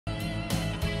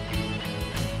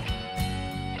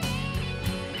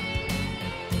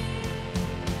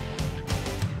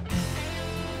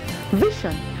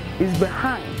Vision is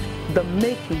behind the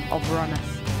making of runners.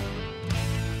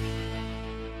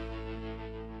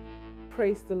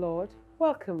 Praise the Lord.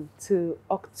 Welcome to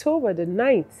October the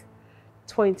 9th,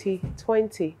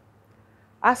 2020.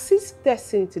 Our sixth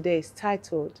destiny today is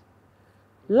titled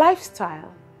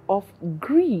Lifestyle of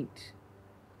Greed.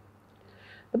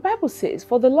 The Bible says,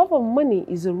 "For the love of money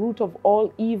is the root of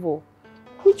all evil,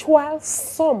 which while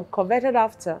some coveted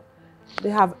after,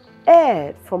 they have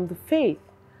erred from the faith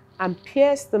and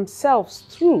pierced themselves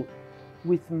through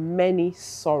with many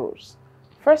sorrows."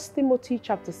 1 Timothy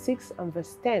chapter 6 and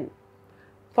verse 10.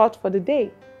 Thought for the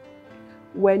day.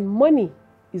 When money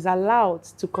is allowed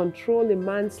to control a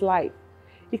man's life,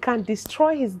 it can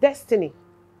destroy his destiny.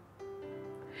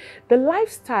 The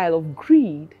lifestyle of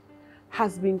greed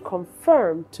has been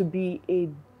confirmed to be a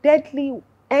deadly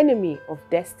enemy of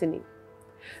destiny.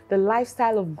 The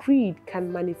lifestyle of greed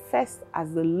can manifest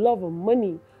as the love of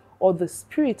money or the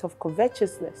spirit of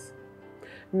covetousness.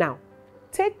 Now,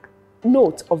 take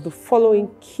note of the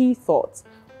following key thoughts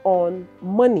on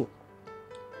money.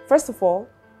 First of all,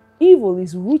 evil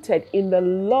is rooted in the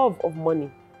love of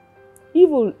money.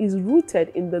 Evil is rooted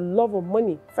in the love of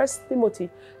money. 1 Timothy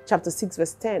chapter 6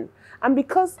 verse 10. And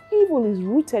because evil is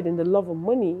rooted in the love of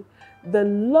money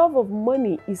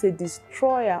is a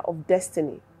destroyer of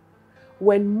destiny.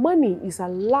 When money is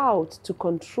allowed to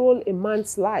control a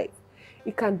man's life,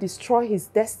 it can destroy his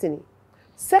destiny.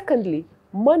 Secondly,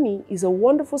 money is a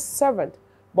wonderful servant,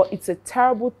 but it's a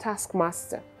terrible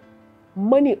taskmaster.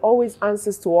 Money always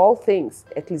answers to all things.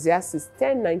 Ecclesiastes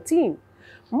 10:19.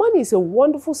 Money is a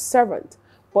wonderful servant,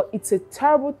 but it's a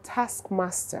terrible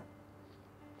taskmaster.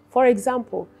 For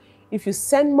example, if you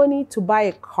send money to buy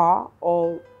a car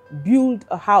or build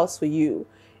a house for you,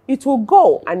 it will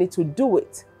go and it will do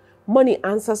it. Money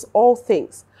answers all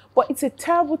things, but it's a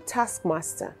terrible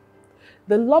taskmaster.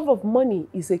 The love of money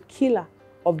is a killer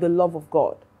of the love of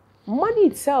God. Money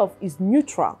itself is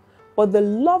neutral, but the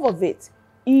love of it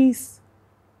is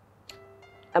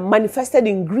manifested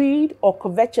in greed or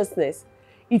covetousness.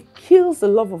 It kills the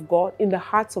love of God in the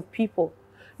hearts of people.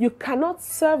 You cannot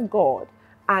serve God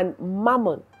and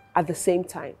mammon at the same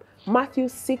time. Matthew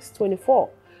 6:24.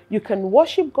 You can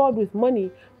worship God with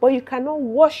money, but you cannot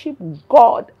worship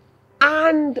God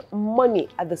and money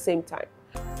at the same time.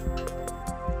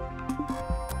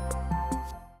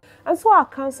 And so our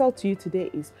counsel to you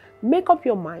today is make up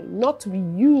your mind not to be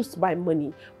used by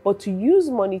money, but to use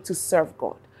money to serve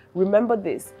God. Remember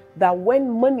this, that when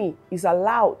money is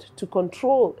allowed to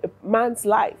control a man's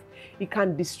life, it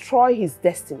can destroy his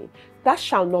destiny. That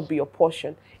shall not be your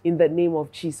portion in the name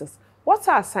of Jesus. What's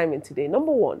our assignment today?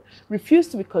 Number one, refuse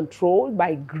to be controlled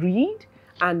by greed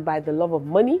and by the love of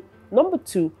money. Number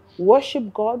two,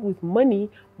 worship God with money,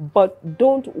 but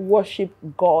don't worship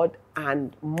God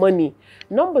and money.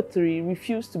 Number three,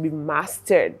 refuse to be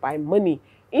mastered by money.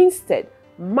 Instead,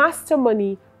 master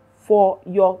money for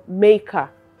your maker.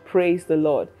 Praise the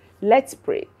Lord. Let's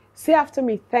pray. Say after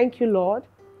me, "Thank you, Lord,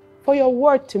 for your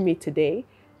word to me today.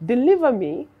 Deliver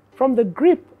me from the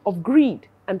grip of greed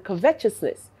and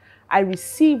covetousness. I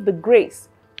receive the grace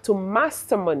to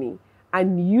master money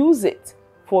and use it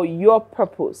for your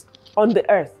purpose on the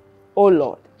earth, oh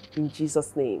Lord." In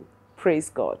Jesus' name. Praise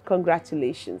God.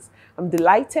 Congratulations. I'm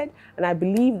delighted, and I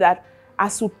believe that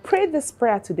as we pray this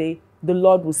prayer today, the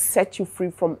Lord will set you free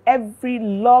from every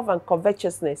love and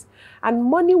covetousness. And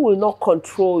money will not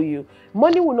control you.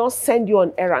 Money will not send you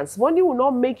on errands. Money will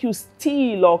not make you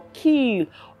steal or kill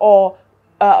or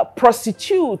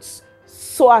prostitute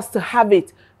so as to have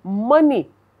it. Money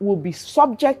will be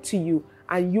subject to you,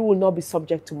 and you will not be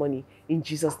subject to money in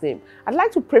Jesus' name. I'd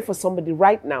like to pray for somebody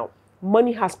right now.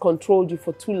 Money has controlled you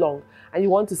for too long, and you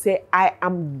want to say, "I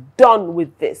am done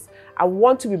with this. I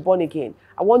want to be born again.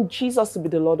 I want Jesus to be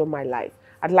the Lord of my life."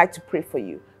 I'd like to pray for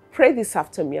you. Pray this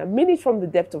after me and mean it from the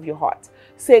depth of your heart.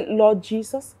 Say, "Lord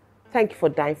Jesus, thank you for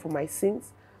dying for my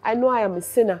sins. I know I am a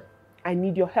sinner. I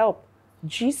need your help.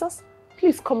 Jesus,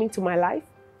 please come into my life.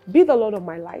 Be the Lord of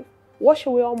my life. Wash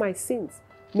away all my sins.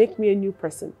 Make me a new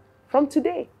person. From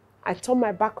today, I turn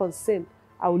my back on sin.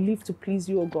 I will live to please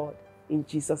you, O God. In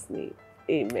Jesus' name,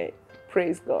 amen."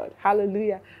 Praise God.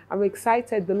 Hallelujah. I'm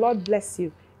excited. The Lord bless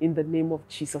you in the name of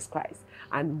Jesus Christ.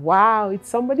 And wow, it's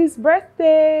somebody's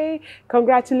birthday.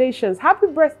 Congratulations. Happy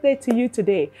birthday to you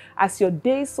today. As your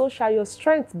day, so shall your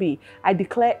strength be. I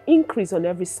declare increase on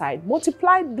every side,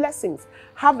 multiplied blessings,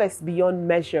 harvest beyond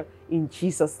measure in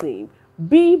Jesus' name.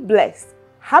 Be blessed.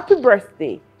 Happy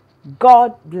birthday.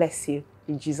 God bless you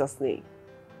in Jesus' name.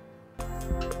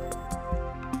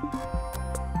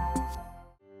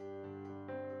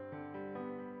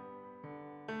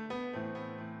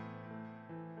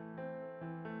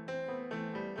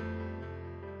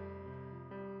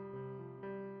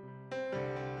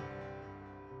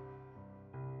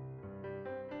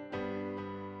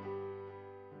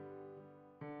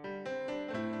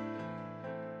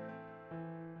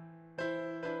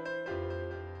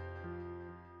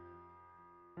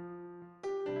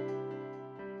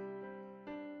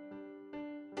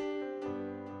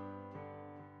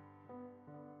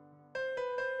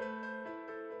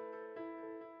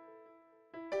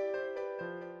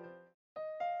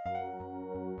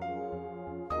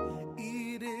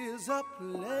 is a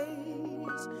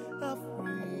place of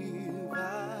revival.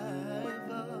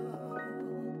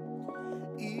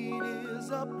 It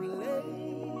is a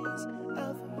place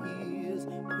of His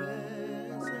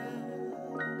presence.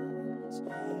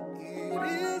 It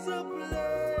is a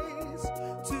place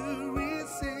to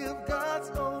receive God's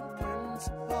own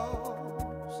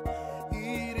principles.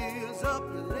 It is a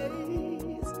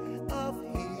place of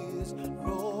His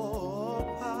raw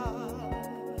power.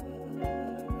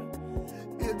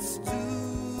 It's to